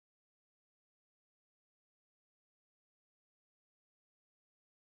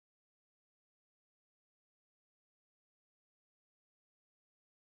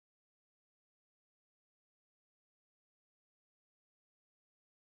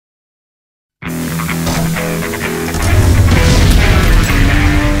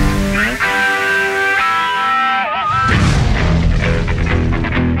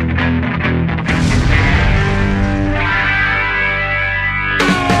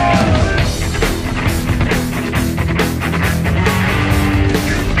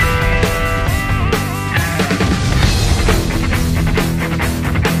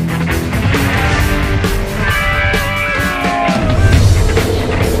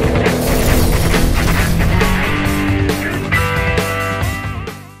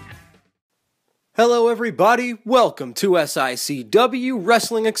everybody, welcome to SICW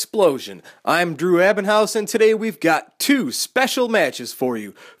Wrestling Explosion. I'm Drew Abbenhouse, and today we've got two special matches for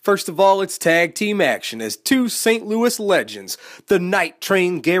you. First of all, it's tag team action as two St. Louis legends, the Night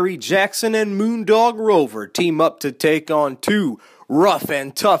Train Gary Jackson and Moondog Rover, team up to take on two rough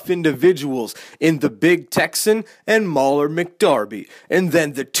and tough individuals in the Big Texan and Mauler McDarby. And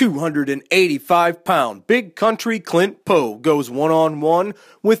then the 285-pound Big Country Clint Poe goes one-on-one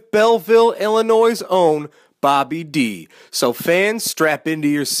with Belleville, Illinois' own Bobby D. So fans, strap into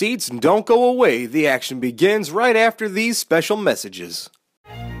your seats and don't go away. The action begins right after these special messages.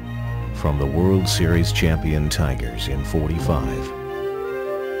 From the World Series champion Tigers in '45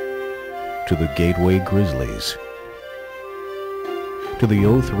 to the Gateway Grizzlies, to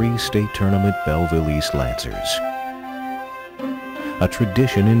the '03 state tournament Belleville East Lancers. A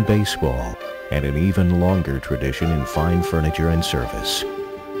tradition in baseball and an even longer tradition in fine furniture and service.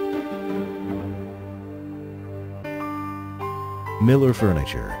 Miller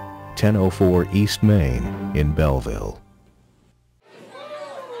Furniture, 1004 East Main in Belleville.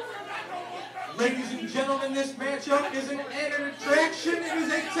 Ladies and gentlemen, this matchup is an added attraction. It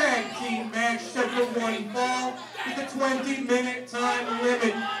is a tag team match set for one fall with a 20-minute time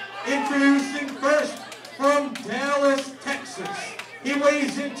limit. Introducing first from Dallas, Texas. He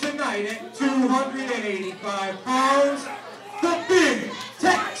weighs in tonight at 285 pounds, the Big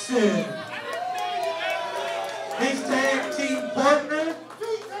Texan. His tag team partner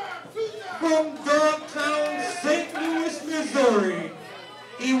from Dogtown, St. Louis, Missouri.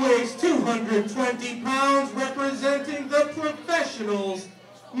 He weighs 220 pounds, representing the professionals,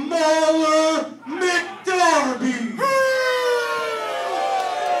 Mauler McDarby.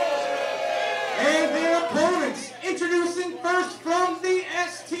 And their opponents, introducing first from the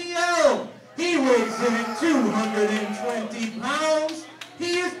STL. He weighs in at 220 pounds.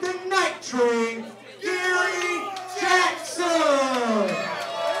 He is the Night Train, Gary Jackson.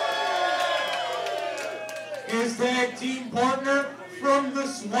 His tag team partner from the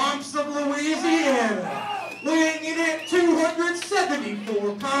swamps of Louisiana, weighing in at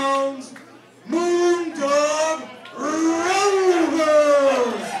 274 pounds, Moondog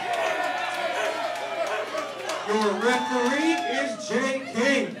Rover. Your referee is Jay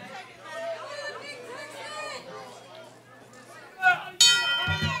King.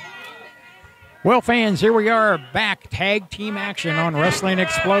 Well, fans, here we are back, tag team action on Wrestling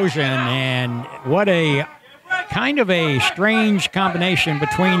Explosion, and what a kind of a strange combination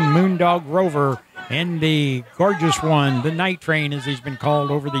between Moondog Rover and the gorgeous one, the Night Train, as he's been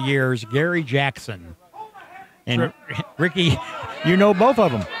called over the years, Gary Jackson. And Ricky, you know both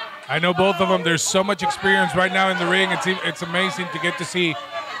of them. I know both of them. There's so much experience right now in the ring. It's amazing to get to see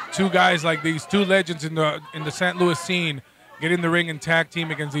two guys like these, two legends in the St. Louis scene, get in the ring and tag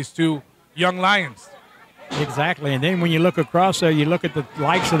team against these two young lions. Exactly. And then when you look across there, you look at the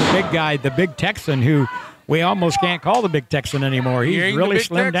likes of the big guy, the Big Texan, who we almost can't call the Big Texan anymore. He's really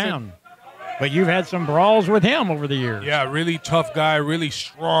slimmed down. But you've had some brawls with him over the years. Yeah, really tough guy, really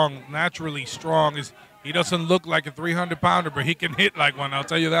strong, naturally strong. He doesn't look like a 300-pounder, but he can hit like one, I'll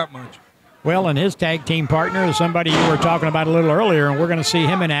tell you that much. Well, and his tag team partner is somebody you were talking about a little earlier, and we're going to see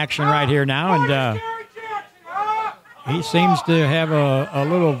him in action right here now. And he seems to have a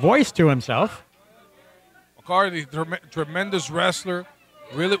little voice to himself. McCarthy, tremendous wrestler,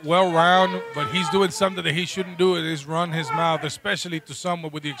 really well-rounded, but he's doing something that he shouldn't do, is run his mouth, especially to someone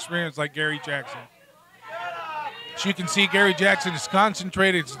with the experience like Gary Jackson. As you can see, Gary Jackson is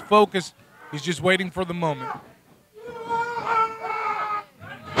concentrated, he's focused, he's just waiting for the moment.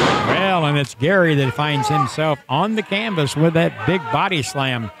 Well, and it's Gary that finds himself on the canvas with that big body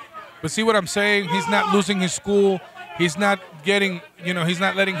slam. But see what I'm saying? He's not losing his cool. He's not getting, he's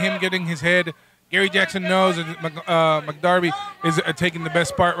not letting him get in his head. Gary Jackson knows that McDarby is taking the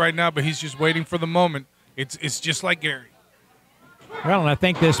best part right now, but he's just waiting for the moment. It's just like Gary. Well, and I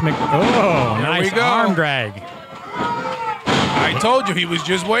think this nice arm drag. I told you he was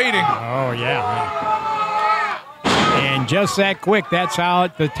just waiting. Oh, yeah. And just that quick, that's how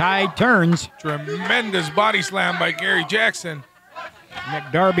the tide turns. Tremendous body slam by Gary Jackson.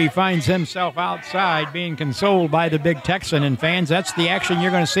 McDarby finds himself outside being consoled by the Big Texan. And fans, that's the action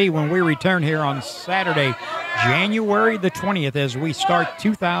you're going to see when we return here on Saturday, January the 20th, as we start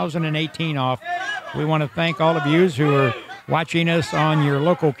 2018 off. We want to thank all of you who are watching us on your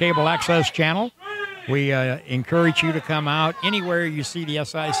local cable access channel. We encourage you to come out anywhere you see the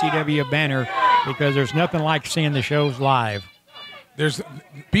SICW banner, because there's nothing like seeing the shows live.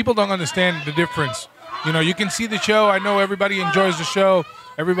 People don't understand the difference. You can see the show. I know everybody enjoys the show.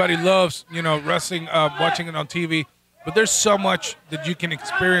 Everybody loves, wrestling, watching it on TV. But there's so much that you can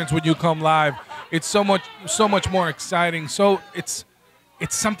experience when you come live. It's so much more exciting. So it's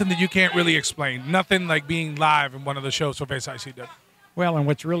something that you can't really explain. Nothing like being live in one of the shows of SICW. Well, and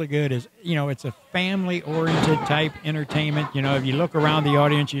what's really good is, it's a family-oriented type entertainment. If you look around the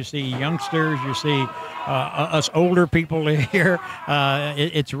audience, you see youngsters, you see us older people here.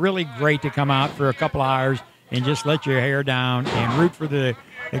 It's really great to come out for a couple of hours and just let your hair down and root for the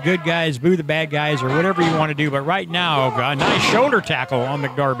good guys, boo the bad guys, or whatever you want to do. But right now, a nice shoulder tackle on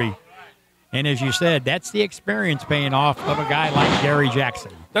McDarby. And as you said, that's the experience paying off of a guy like Gary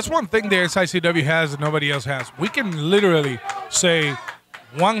Jackson. That's one thing the SICW has that nobody else has. We can literally say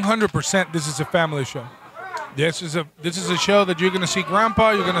 100% this is a family show. This is a show that you're going to see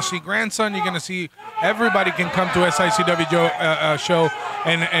grandpa, you're going to see grandson, you're going to see everybody can come to SICW show,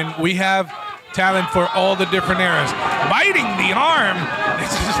 and we have talent for all the different eras. Biting the arm,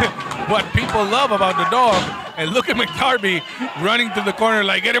 this is what people love about the dog. And look at McDarby running to the corner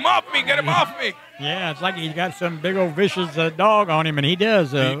like, get him off me, get him off me. Yeah, it's like he's got some big old vicious dog on him, and he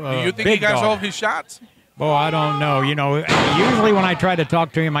does. Do you think he got all of his shots? Oh, I don't know. Usually when I try to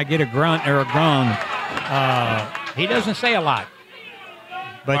talk to him, I get a grunt or a groan. He doesn't say a lot.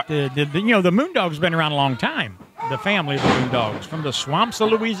 But the Moondog's been around a long time. The family of the Moondogs from the swamps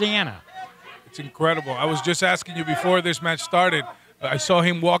of Louisiana. It's incredible. I was just asking you before this match started. I saw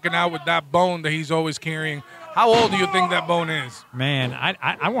him walking out with that bone that he's always carrying. How old do you think that bone is? Man,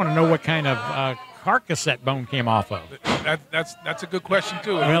 I want to know what kind of carcass that bone came off of. That's a good question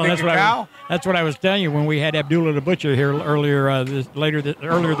too. Well, that's what I was telling you when we had Abdullah the Butcher here earlier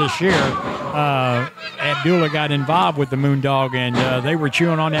this year. Abdullah got involved with the Moondog, and they were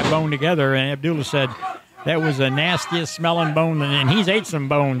chewing on that bone together. And Abdullah said that was the nastiest smelling bone, and he's ate some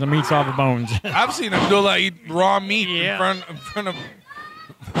bones, the meats off the bones. I've seen Abdullah eat raw meat in front of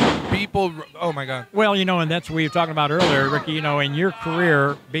people. Oh my God. Well, and that's what we were talking about earlier, Ricky. In your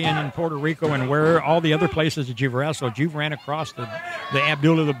career being in Puerto Rico and where all the other places that you've wrestled, you've ran across the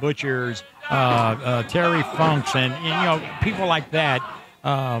Abdullah the Butchers, Terry Funks, and people like that.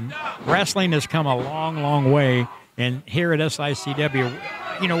 Wrestling has come a long, long way, and here at SICW,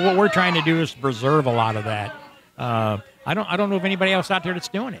 what we're trying to do is preserve a lot of that. I don't know of anybody else out there that's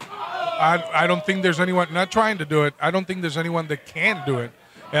doing it. I don't think there's anyone not trying to do it. I don't think there's anyone that can do it.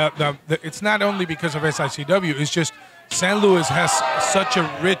 It's not only because of SICW. It's just San Luis has such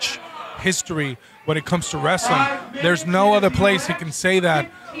a rich history when it comes to wrestling. There's no other place that can say that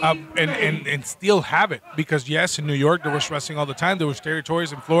and still have it. Because, yes, in New York there was wrestling all the time. There was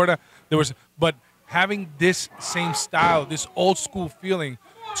territories in Florida. But having this same style, this old school feeling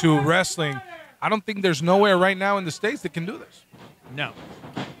to wrestling, I don't think there's nowhere right now in the States that can do this. No.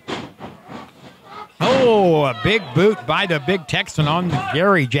 Oh, a big boot by the big Texan on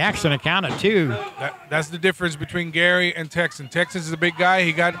Gary Jackson, a count of two. That's the difference between Gary and Texan. Texas is a big guy.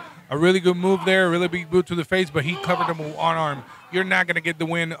 He got a really good move there, a really big boot to the face, but he covered him with one arm. You're not going to get the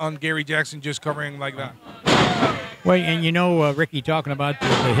win on Gary Jackson just covering like that. Well, and Ricky, talking about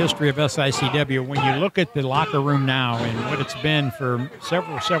the history of SICW, when you look at the locker room now and what it's been for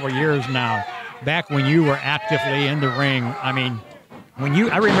several years now, back when you were actively in the ring, I mean,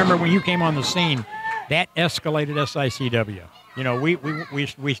 I remember when you came on the scene, that escalated SICW.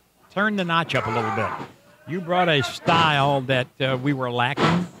 We turned the notch up a little bit. You brought a style that we were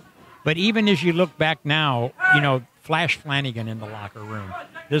lacking. But even as you look back now, Flash Flanagan in the locker room,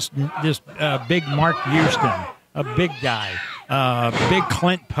 this big Mark Houston, a big guy, big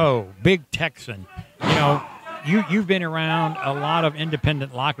Clint Poe, big Texan. You've been around a lot of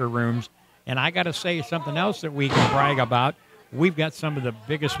independent locker rooms, and I got to say something else that we can brag about. We've got some of the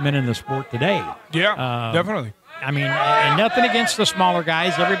biggest men in the sport today. Yeah, definitely. I mean, and nothing against the smaller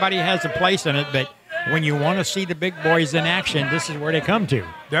guys. Everybody has a place in it, but when you want to see the big boys in action, this is where they come to.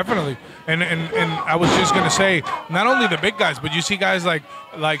 Definitely. And I was just going to say, not only the big guys, but you see guys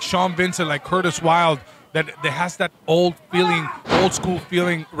like Sean Vincent, like Curtis Wilde, that has that old school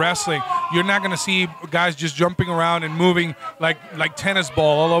feeling wrestling. You're not going to see guys just jumping around and moving like tennis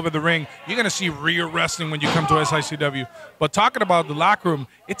ball all over the ring. You're going to see real wrestling when you come to SICW. But talking about the locker room,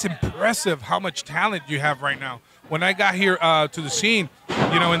 it's impressive how much talent you have right now. When I got here to the scene,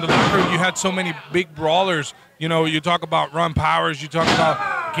 in the locker room, you had so many big brawlers. You talk about Ron Powers, you talk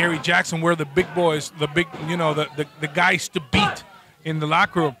about Gary Jackson, where the big boys, the big, the guys to beat in the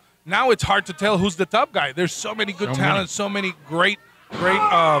locker room. Now it's hard to tell who's the top guy. There's so many good talent, so many great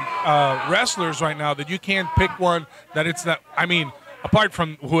wrestlers right now that you can't pick one that it's not. I mean, apart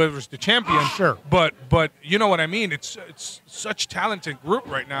from whoever's the champion. Sure. But you know what I mean? It's such talented group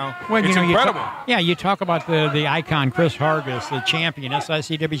right now. Well, it's incredible. You talk about the icon Chris Hargis, the champion,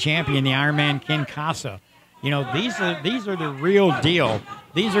 SICW champion, the Iron Man Ken Casa. These are the real deal.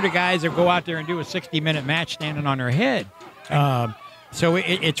 these are the guys that go out there and do a 60-minute match standing on their head. So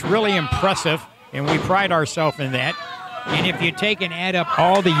it's really impressive, and we pride ourselves in that. And if you take and add up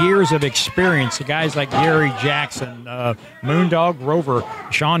all the years of experience, the guys like Gary Jackson, Moondog Rover,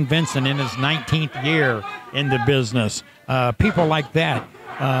 Sean Vincent in his 19th year in the business, people like that.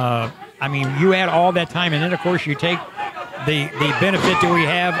 I mean, you add all that time, and then, of course, you take the benefit that we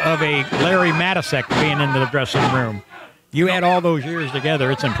have of a Larry Matisek being in the dressing room. You add all those years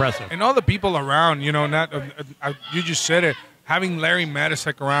together, it's impressive. And all the people around, you know, you just said it, having Larry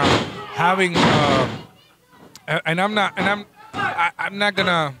Matisek around, having I'm not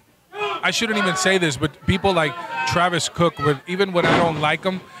gonna, I shouldn't even say this, but people like Travis Cook, even when I don't like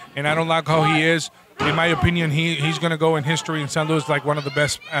him and I don't like how he is, in my opinion, he's gonna go in history in St. Louis like one of the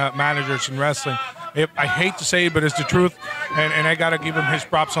best managers in wrestling. I hate to say it, but it's the truth, and I gotta give him his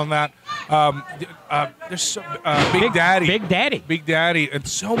props on that. There's Big Daddy, and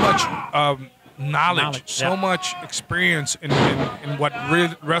so much knowledge, so much experience in what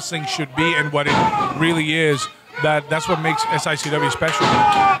wrestling should be and what it really is. That's what makes SICW special.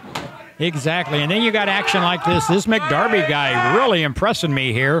 Exactly, and then you got action like this. This McDarby guy really impressing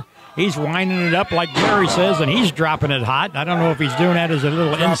me here. He's winding it up like Gary says, and he's dropping it hot. I don't know if he's doing that as a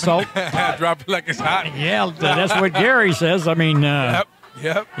little insult. Drop it like it's hot. Yeah, that's what Gary says. I mean,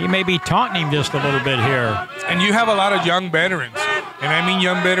 Yep. he may be taunting him just a little bit here. And you have a lot of young veterans. And I mean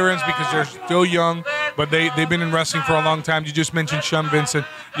young veterans because they're still young, but they've been in wrestling for a long time. You just mentioned Sean Vincent.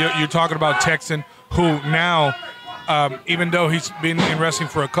 You're talking about Texan, who now, even though he's been in wrestling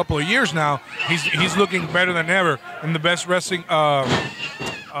for a couple of years now, he's looking better than ever in the best wrestling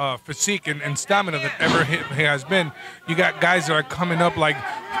physique and stamina that ever he has been. You got guys that are coming up like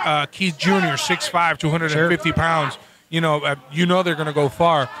Keith Jr., 6'5", 250 pounds. You know they're going to go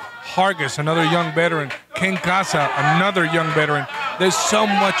far. Hargis, another young veteran. Ken Casa, another young veteran. There's so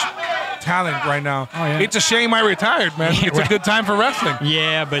much talent right now. Oh, yeah. It's a shame I retired, man. It's a good time for wrestling.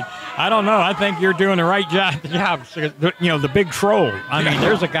 Yeah, but I don't know. I think you're doing the right job. You know, the big troll. I mean,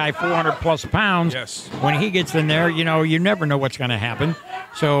 there's a guy 400-plus pounds. Yes. When he gets in there, you never know what's going to happen.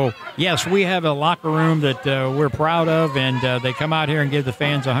 So, yes, we have a locker room that we're proud of, and they come out here and give the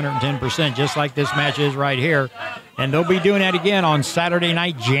fans 110%, just like this match is right here. And they'll be doing that again on Saturday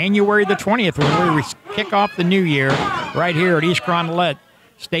night, January the 20th, when we kick off the new year right here at East Carondelet.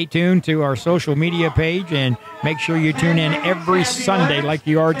 Stay tuned to our social media page and make sure you tune in every Sunday like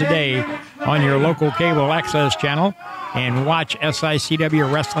you are today on your local cable access channel and watch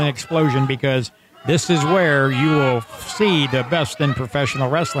SICW Wrestling Explosion, because this is where you will see the best in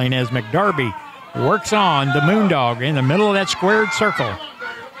professional wrestling as McDarby works on the Moondog in the middle of that squared circle.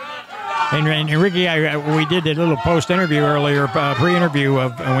 And Ricky, we did a little post-interview earlier, pre-interview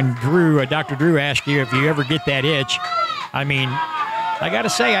of when Dr. Drew asked you if you ever get that itch. I mean, I got to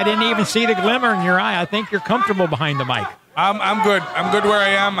say, I didn't even see the glimmer in your eye. I think you're comfortable behind the mic. I'm good. I'm good where I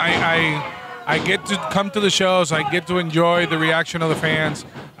am. I get to come to the shows. I get to enjoy the reaction of the fans.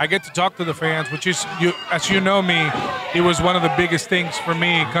 I get to talk to the fans, which is, as you know me, it was one of the biggest things for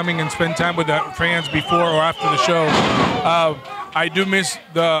me, coming and spend time with the fans before or after the show. I do miss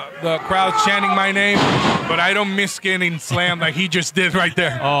the crowd chanting my name, but I don't miss getting slammed like he just did right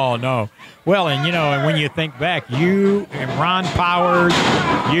there. Oh, no. Well, and when you think back, you and Ron Powers,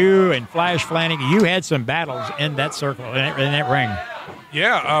 you and Flash Flanagan, you had some battles in that circle, in that ring.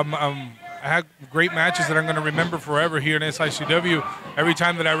 Yeah, I had great matches that I'm going to remember forever here in SICW. Every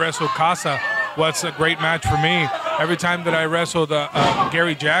time that I wrestled Casa was a great match for me. Every time that I wrestled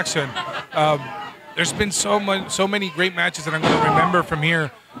Gary Jackson, there's been so many great matches that I'm going to remember from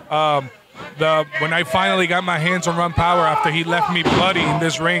here. When I finally got my hands on Ron Power after he left me bloody in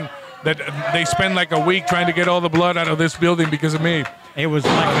this ring, that they spent like a week trying to get all the blood out of this building because of me. It was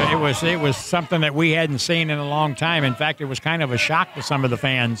like it was something that we hadn't seen in a long time. In fact, it was kind of a shock to some of the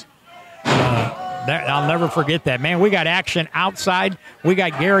fans. I'll never forget that. Man, we got action outside. We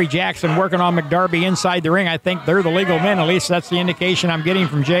got Gary Jackson working on McDarby inside the ring. I think they're the legal men. At least that's the indication I'm getting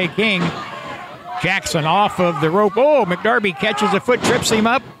from Jay King. Jackson off of the rope. Oh, McDarby catches a foot, trips him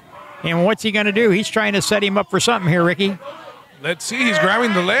up. And what's he going to do? He's trying to set him up for something here, Ricky. Let's see. He's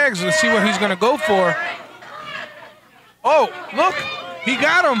grabbing the legs. Let's see what he's going to go for. Oh, look. He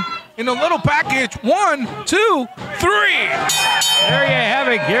got him in a little package. 1, 2, 3. There you have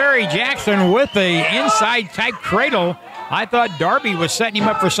it. Gary Jackson with the inside type cradle. I thought Darby was setting him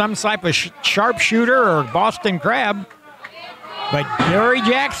up for some type of sharpshooter or Boston Crab. But Gary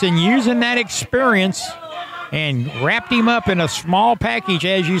Jackson using that experience and wrapped him up in a small package,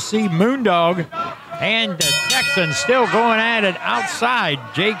 as you see Moondog and the Texans still going at it outside.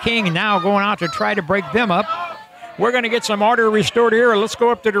 Jay King now going out to try to break them up. We're going to get some order restored here. Let's go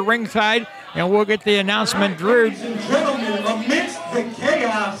up to the ringside, and we'll get the announcement. Drew. Ladies and gentlemen, amidst the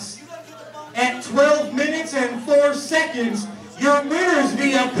chaos, at 12 minutes and 4 seconds, your winners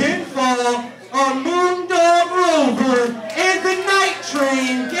via pinfall are Moondog Rover and the Night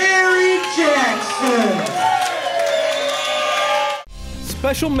Train, Gary Jackson.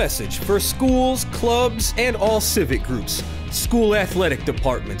 Special message for schools, clubs, and all civic groups, school athletic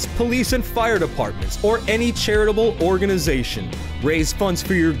departments, police and fire departments, or any charitable organization. Raise funds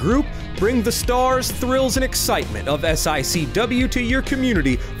for your group, bring the stars, thrills, and excitement of SICW to your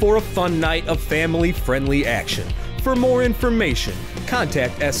community for a fun night of family-friendly action. For more information,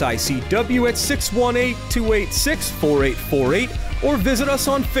 contact SICW at 618-286-4848 or visit us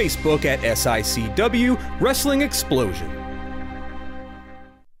on Facebook at SICW Wrestling Explosion.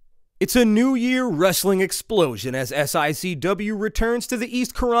 It's a new year wrestling explosion as SICW returns to the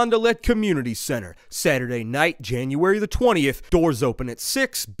East Carondelet Community Center. Saturday night, January the 20th. Doors open at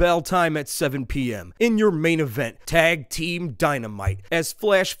 6, bell time at 7 p.m. In your main event, Tag Team Dynamite, as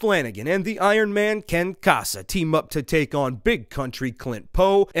Flash Flanagan and the Iron Man Ken Casa team up to take on Big Country Clint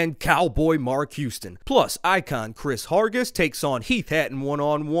Poe and Cowboy Mark Houston. Plus, Icon Chris Hargis takes on Heath Hatton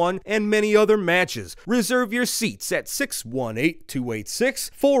one-on-one and many other matches. Reserve your seats at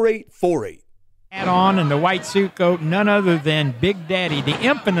 618-286-4848. Hat on and the white suit coat, none other than Big Daddy, the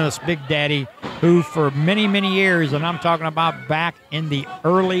infamous Big Daddy, who for many, many years, and I'm talking about back in the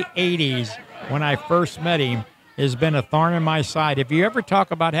early 80s when I first met him, has been a thorn in my side. If you ever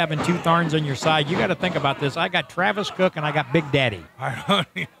talk about having two thorns in your side, you got to think about this. I got Travis Cook and I got Big Daddy. I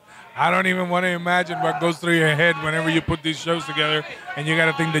don't even want to imagine what goes through your head whenever you put these shows together and you got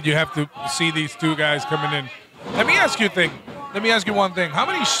to think that you have to see these two guys coming in. Let me ask you one thing. How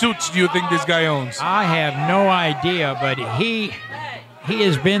many suits do you think this guy owns? I have no idea, but he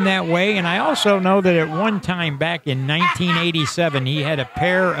has been that way. And I also know that at one time back in 1987, he had a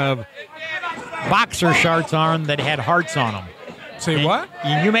pair of boxer shorts on that had hearts on them. Say what?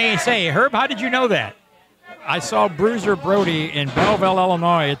 You may say, Herb, how did you know that? I saw Bruiser Brody in Belleville,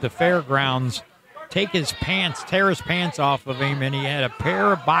 Illinois at the fairgrounds tear his pants off of him, and he had a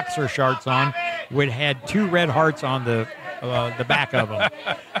pair of boxer shorts on which had two red hearts on the back of them.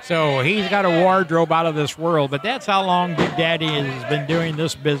 So he's got a wardrobe out of this world, but that's how long Big Daddy has been doing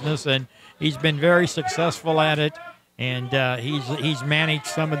this business, and he's been very successful at it, and he's managed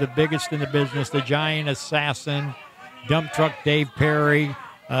some of the biggest in the business, the Giant Assassin, Dump Truck Dave Perry,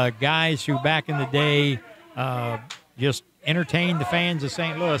 guys who back in the day just entertained the fans of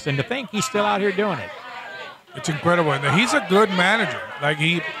St. Louis, and to think he's still out here doing it. It's incredible. And he's a good manager. Like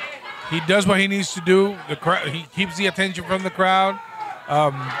he does what he needs to do. He keeps the attention from the crowd.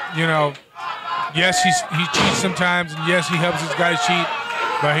 Yes, he cheats sometimes, and yes, he helps his guys cheat.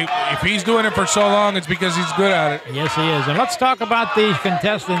 But if he's doing it for so long, it's because he's good at it. Yes, he is. And let's talk about these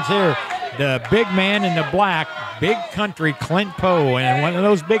contestants here. The big man in the black, Big Country Clint Poe, and one of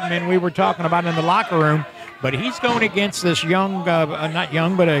those big men we were talking about in the locker room. But he's going against this young, not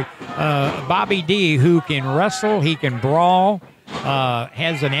young, but a Bobby D, who can wrestle, he can brawl,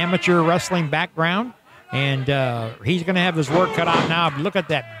 has an amateur wrestling background, and he's going to have his work cut out now. Look at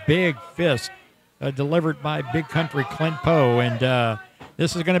that big fist delivered by Big Country Clint Poe, and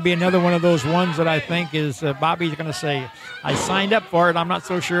this is going to be another one of those ones that I think is Bobby's going to say, I signed up for it, I'm not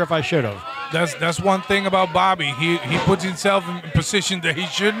so sure if I should have. That's one thing about Bobby. He puts himself in a position that he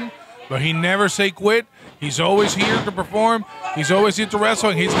shouldn't, but he never say quit. He's always here to perform. He's always here to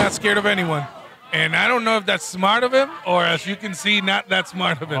wrestle, and he's not scared of anyone. And I don't know if that's smart of him or, as you can see, not that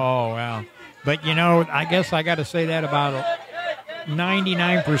smart of him. Oh, wow. But, I guess I got to say that about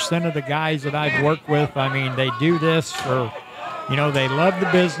 99% of the guys that I've worked with. I mean, they do this for, they love the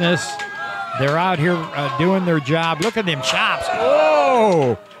business. They're out here doing their job. Look at them chops.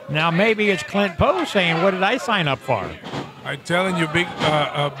 Oh! Now, maybe it's Clint Poe saying, what did I sign up for? I'm telling you, big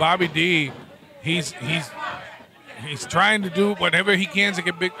Bobby D, he's trying to do whatever he can to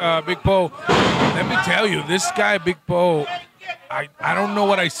get Big Poe. Let me tell you, this guy, Big Poe, I don't know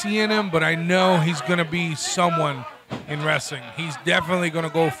what I see in him, but I know he's going to be someone in wrestling. He's definitely going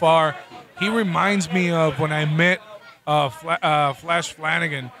to go far. He reminds me of when I met Flash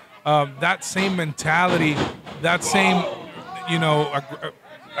Flanagan. That same mentality, that same,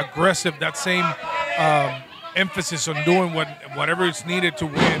 aggressive, that same emphasis on doing whatever is needed to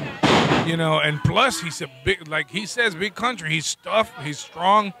win. And plus he's he says, Big Country. He's tough, he's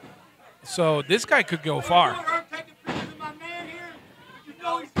strong. So this guy could go far.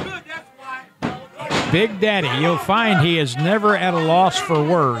 Big Daddy, you'll find he is never at a loss for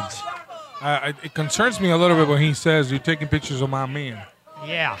words. It concerns me a little bit when he says, you're taking pictures of my man.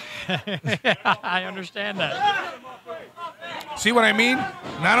 Yeah, I understand that. See what I mean?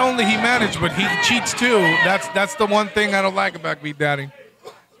 Not only he managed, but he cheats too. That's the one thing I don't like about Big Daddy.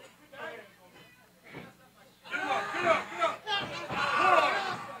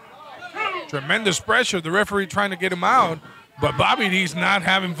 Tremendous pressure. The referee trying to get him out, but Bobby D's not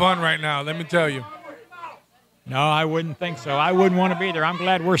having fun right now, let me tell you. No, I wouldn't think so. I wouldn't want to be there. I'm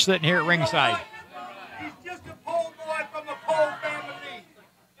glad we're sitting here at ringside. He's just a pole boy from the pole family.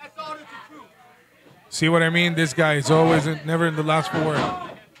 That's all that's the truth. See what I mean? This guy is always never in the last four.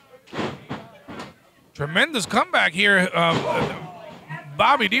 Tremendous comeback here.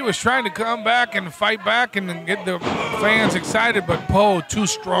 Bobby D was trying to come back and fight back and get the fans excited, but Poe too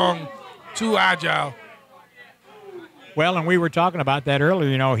strong, too agile. Well, and we were talking about that earlier.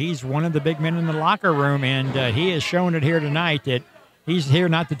 You know, he's one of the big men in the locker room, and he has shown it here tonight that he's here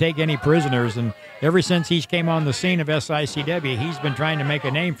not to take any prisoners. And ever since he's came on the scene of SICW, he's been trying to make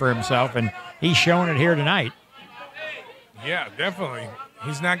a name for himself, and he's showing it here tonight. Yeah, definitely.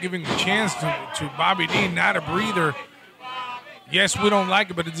 He's not giving the chance to Bobby D, not a breather. Yes, we don't like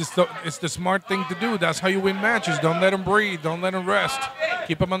it, but it's the smart thing to do. That's how you win matches. Don't let him breathe. Don't let him rest.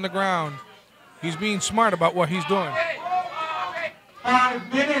 Keep him on the ground. He's being smart about what he's doing.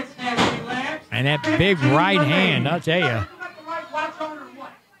 5 minutes has elapsed. And that big right hand, I'll tell you.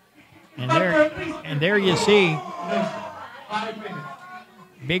 And there you see 5 minutes.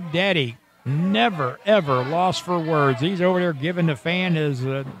 Big Daddy never, ever lost for words. He's over there giving the fan his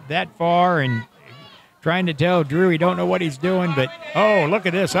that far and trying to tell Drew he don't know what he's doing. But, oh, look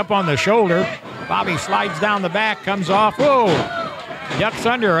at this, up on the shoulder. Bobby slides down the back, comes off. Whoa, ducks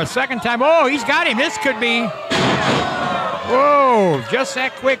under a second time. Oh, he's got him. This could be. Whoa, just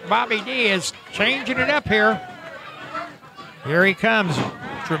that quick. Bobby D is changing it up here. Here he comes.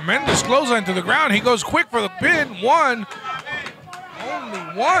 Tremendous clothesline to the ground. He goes quick for the pin. One. Only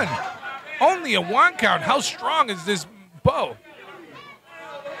one. Only a 1 count. How strong is this bow?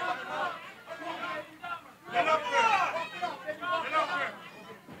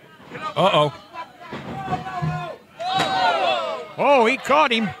 Uh-oh. Oh, he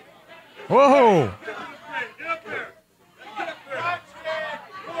caught him. Whoa.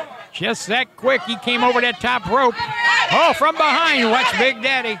 Just that quick, he came over that top rope. Oh, from behind, watch Big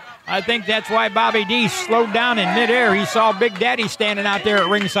Daddy. I think that's why Bobby D slowed down in midair. He saw Big Daddy standing out there at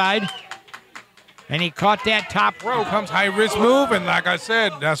ringside, and he caught that top rope. Comes high-risk move, and like I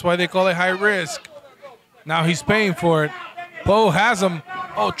said, that's why they call it high risk. Now he's paying for it. Poe has him.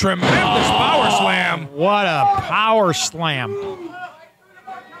 Oh, tremendous power slam. What a power slam.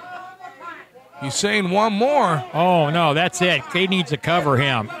 He's saying one more. Oh, no, that's it. He needs to cover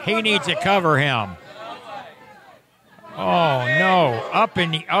him. He needs to cover him. Oh, no. Up in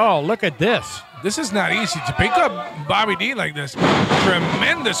the... Oh, look at this. This is not easy to pick up Bobby D like this.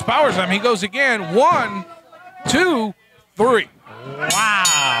 Tremendous power slam. He goes again. 1, 2, 3.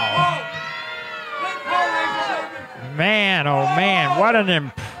 Wow. Man, oh, man. What an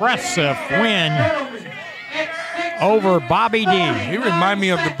impressive win over Bobby D. He reminds me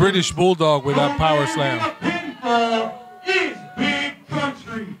of the British Bulldog with that power slam. Pinfall is Big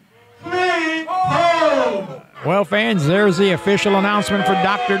Country. Clint Poe. Well, fans, there's the official announcement for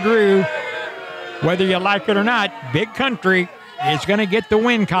Dr. Drew. Whether you like it or not, Big Country is going to get the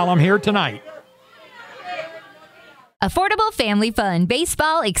win column here tonight. Affordable family fun,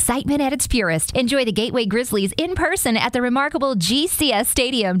 baseball excitement at its purest. Enjoy the Gateway Grizzlies in person at the remarkable GCS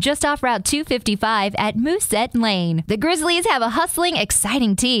Stadium just off Route 255 at Moosehead Lane. The Grizzlies have a hustling,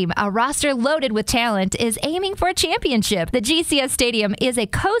 exciting team. A roster loaded with talent is aiming for a championship. The GCS Stadium is a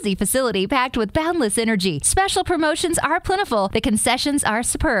cozy facility packed with boundless energy. Special promotions are plentiful, the concessions are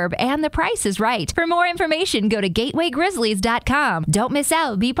superb, and the price is right. For more information, go to gatewaygrizzlies.com. Don't miss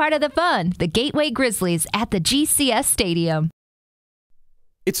out. Be part of the fun. The Gateway Grizzlies at the GCS Stadium.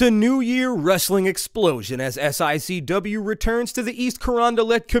 It's a new year wrestling explosion as SICW returns to the East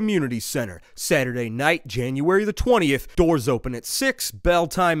Carondelet Community Center. Saturday night, January the 20th. Doors open at 6, bell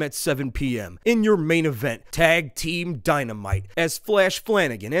time at 7 p.m. In your main event, Tag Team Dynamite, as Flash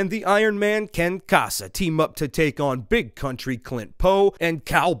Flanagan and the Iron Man Ken Casa team up to take on Big Country Clint Poe and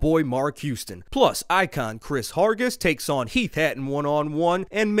Cowboy Mark Houston. Plus, Icon Chris Hargis takes on Heath Hatton one-on-one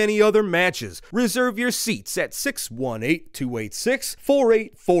and many other matches. Reserve your seats at 618-286-4848.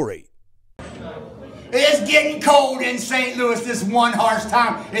 It's getting cold in St. Louis this one harsh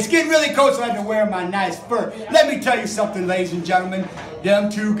time. It's getting really cold, so I have to wear my nice fur. Let me tell you something, ladies and gentlemen.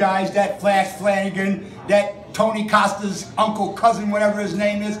 Them two guys, that Flash Flanagan, that Tony Costa's uncle, cousin, whatever his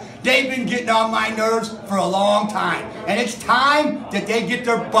name is, they've been getting on my nerves for a long time. And it's time that they get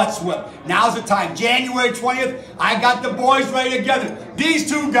their butts whipped. Now's the time. January 20th, I got the boys ready together. These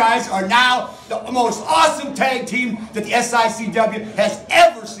two guys are now the most awesome tag team that the SICW has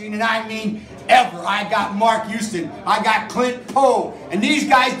ever seen, and I mean ever. I got Mark Houston, I got Clint Poe, and these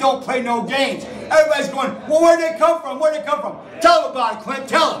guys don't play no games. Everybody's going, well, where'd they come from? Where'd they come from? Tell them about it, Clint,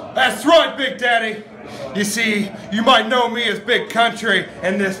 tell them. That's right, Big Daddy. You see, you might know me as Big Country,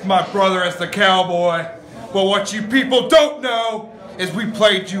 and this my brother as the Cowboy. But what you people don't know is we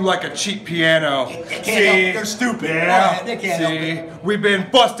played you like a cheap piano. They can't help it. They're stupid. Yeah. They can't help it. We've been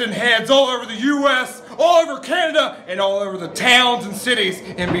busting heads all over the U.S., all over Canada, and all over the towns and cities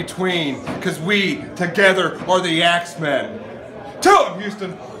in between. Because we, together, are the Axemen. Tell him,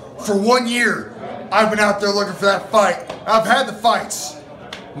 Houston. For 1 year, I've been out there looking for that fight. I've had the fights.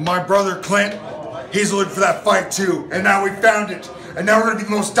 My brother Clint, he's looking for that fight too. And now we found it. And now we're going to be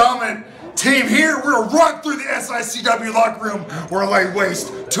the most dominant team here. We're going to run through the SICW locker room. We're going to lay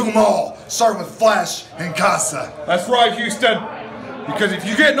waste to them all, starting with Flash and Casa. That's right, Houston. Because if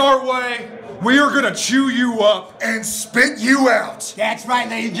you get in our way, we are going to chew you up and spit you out. That's right,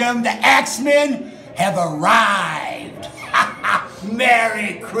 ladies and gentlemen. The Axemen have arrived.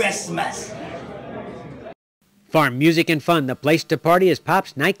 Merry Christmas. Farm music and fun. The place to party is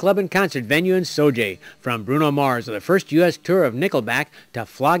Pop's nightclub and concert venue in Sojay. From Bruno Mars of the first U.S. tour of Nickelback to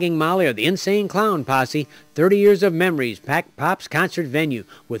Flogging Molly or the Insane Clown Posse, 30 years of memories pack Pop's concert venue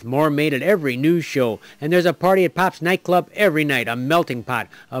with more made at every news show. And there's a party at Pop's nightclub every night, a melting pot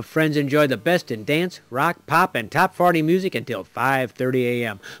of friends enjoy the best in dance, rock, pop, and top 40 music until 5:30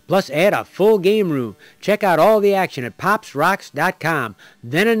 a.m. Plus add a full game room. Check out all the action at popsrocks.com.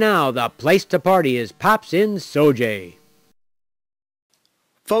 Then and now, the place to party is Pop's in Sojay.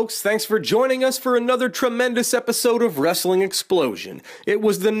 Folks, thanks for joining us for another tremendous episode of Wrestling Explosion. It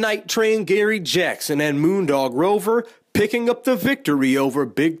was the Night Train Gary Jackson and Moondog Rover picking up the victory over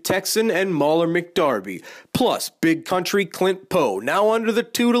Big Texan and Mauler McDarby, plus Big Country Clint Poe, now under the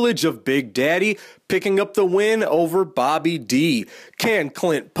tutelage of Big Daddy, picking up the win over Bobby D. Can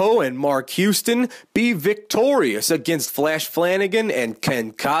Clint Poe and Mark Houston be victorious against Flash Flanagan and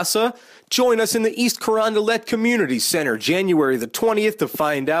Ken Casa? Join us in the East Carondelet Community Center January the 20th to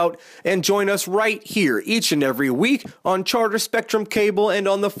find out, and join us right here each and every week on Charter Spectrum Cable and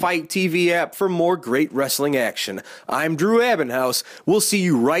on the Fight TV app for more great wrestling action. I'm Drew Abbenhouse. We'll see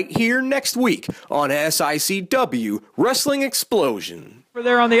you right here next week on SICW Wrestling Explosion. Over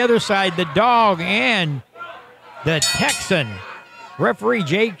there on the other side, the Dog and the Texan. Referee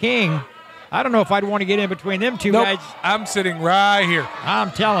Jay King. I don't know if I'd want to get in between them two guys. I'm sitting right here.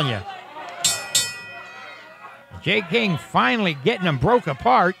 I'm telling you. Jay King finally getting them broke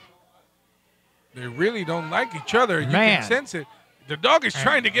apart. They really don't like each other. You Man. can sense it. The Dog is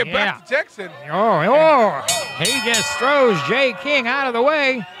trying to get back to Texan. He just throws Jay King out of the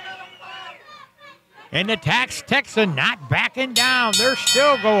way. And the Texan not backing down. They're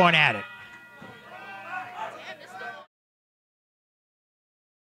still going at it.